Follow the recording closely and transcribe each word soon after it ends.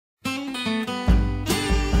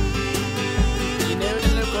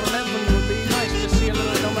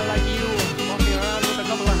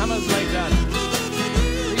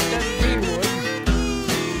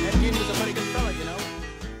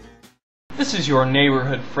is your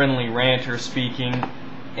neighborhood friendly ranter speaking,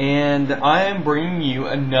 and I am bringing you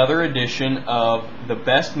another edition of the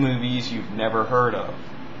best movies you've never heard of.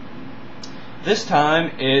 This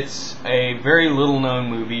time it's a very little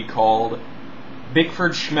known movie called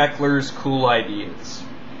Bickford Schmeckler's Cool Ideas.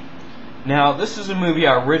 Now, this is a movie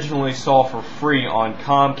I originally saw for free on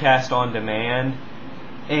Comcast On Demand,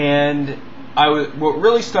 and what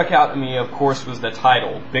really stuck out to me, of course, was the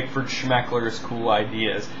title, Bickford Schmeckler's Cool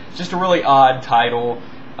Ideas. Just a really odd title.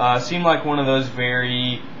 Seemed like one of those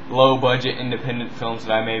very low-budget independent films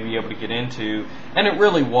that I may be able to get into, and it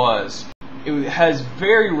really was. It has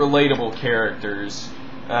very relatable characters,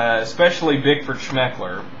 especially Bickford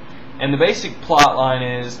Schmeckler. And the basic plot line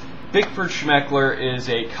is, Bickford Schmeckler is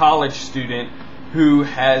a college student who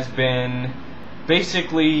has been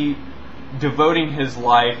basically devoting his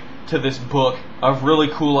life to this book of really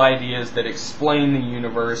cool ideas that explain the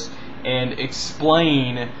universe and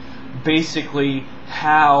explain basically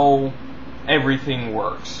how everything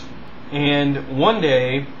works. And one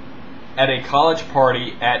day, at a college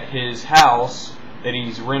party at his house that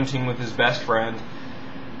he's renting with his best friend,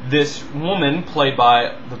 this woman, played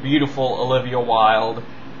by the beautiful Olivia Wilde,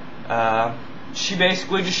 she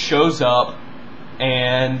basically just shows up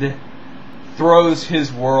and throws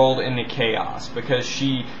his world into chaos because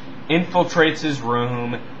she infiltrates his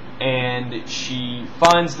room and she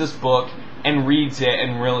finds this book and reads it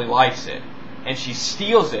and really likes it. And she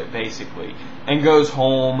steals it, basically, and goes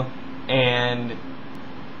home, and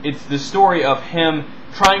it's the story of him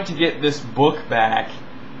trying to get this book back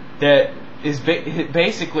that is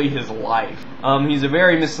basically his life. He's a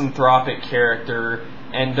very misanthropic character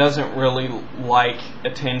and doesn't really like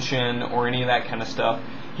attention or any of that kind of stuff.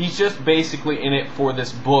 He's just basically in it for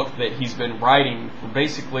this book that he's been writing for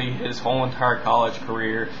basically his whole entire college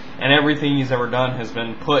career, and everything he's ever done has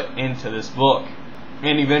been put into this book.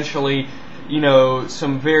 And eventually,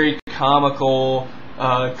 some very comical,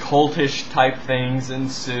 cultish type things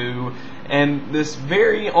ensue, and this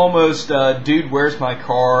very almost dude, where's my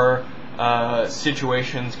car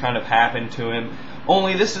situations kind of happen to him.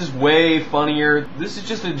 Only this is way funnier. This is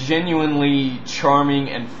just a genuinely charming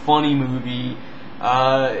and funny movie,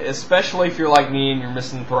 especially if you're like me and you're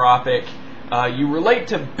misanthropic. You relate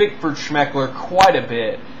to Bickford Schmeckler quite a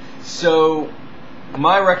bit. So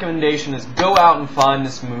my recommendation is go out and find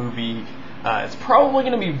this movie. It's probably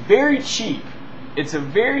going to be very cheap. It's a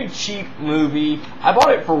very cheap movie. I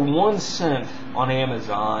bought it for 1 cent on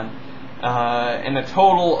Amazon, and a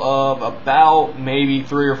total of about maybe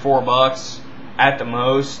 $3 or $4 at the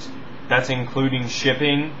most. That's including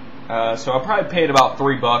shipping. So I probably paid about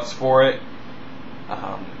 $3 for it,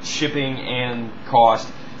 shipping and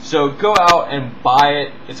cost. So go out and buy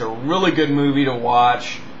it. It's a really good movie to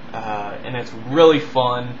watch, and it's really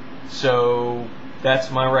fun. So that's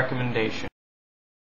my recommendation.